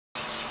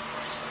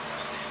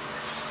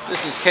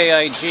This is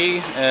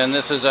KIG, and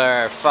this is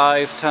our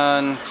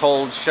 5-ton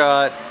cold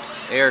shot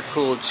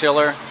air-cooled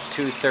chiller,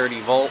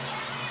 230 volt.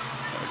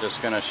 We're just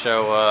going to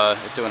show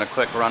doing a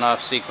quick runoff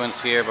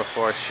sequence here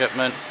before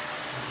shipment.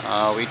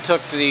 We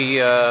took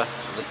the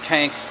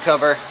tank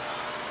cover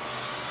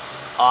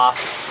off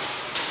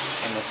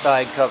and the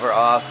side cover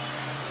off,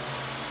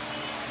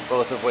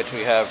 both of which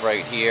we have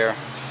right here,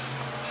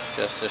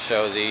 just to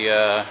show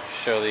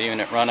the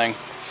unit running.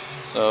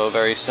 So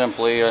very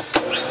simply,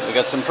 we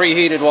got some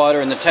preheated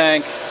water in the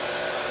tank.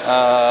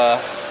 You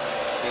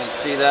can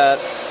see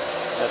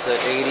that's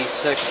at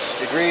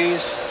 86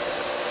 degrees,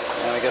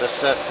 and we got a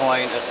set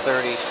point at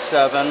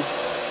 37.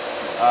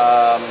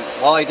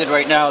 All I did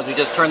right now is we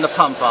just turned the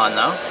pump on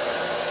now,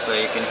 so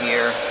you can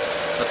hear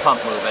the pump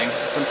moving.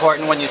 It's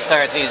important when you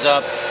start these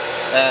up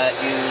that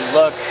you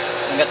look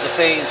and get the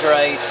phase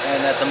right, and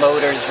that the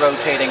motor is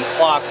rotating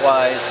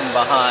clockwise from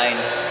behind,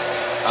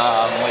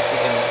 which you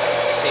can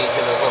see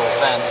through the little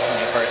vents when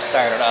you first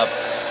start it up.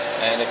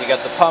 And if you got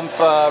the pump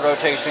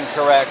rotation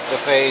correct, the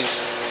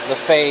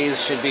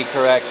phase should be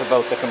correct for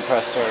both the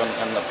compressor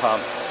and the pump.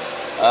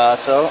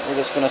 So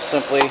we're just going to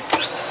simply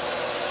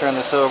turn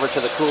this over to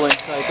the cooling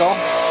cycle.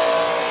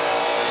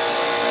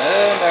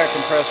 And our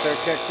compressor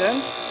kicked in.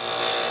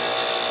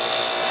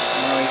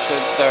 Now we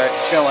should start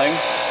chilling.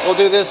 We'll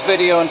do this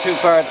video in 2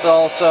 parts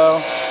also.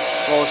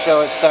 We'll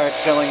show it start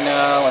chilling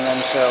now, and then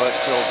show it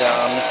chill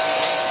down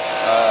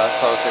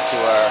closer to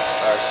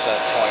our set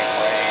point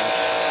range.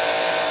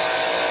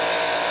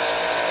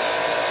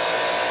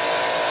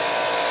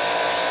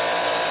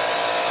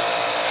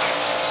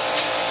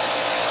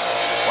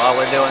 While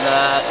we're doing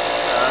that,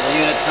 the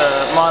unit's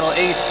model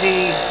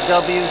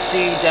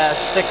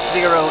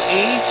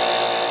ACWC-60-E.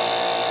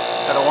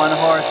 Got a 1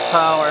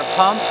 horsepower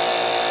pump,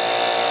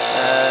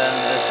 and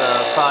it's a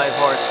 5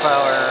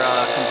 horsepower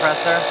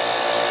compressor.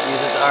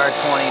 Uses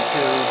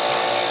R22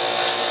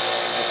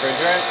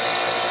 refrigerant.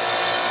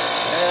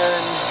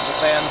 And the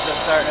fan's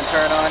just starting to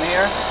turn on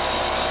here, as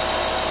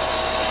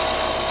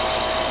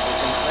you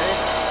can see,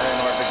 and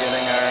we're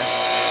beginning our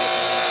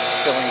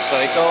chilling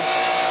cycle.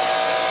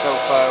 So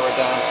far we're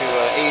down to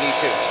 82,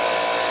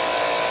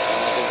 and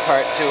we'll do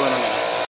part 2 in a minute.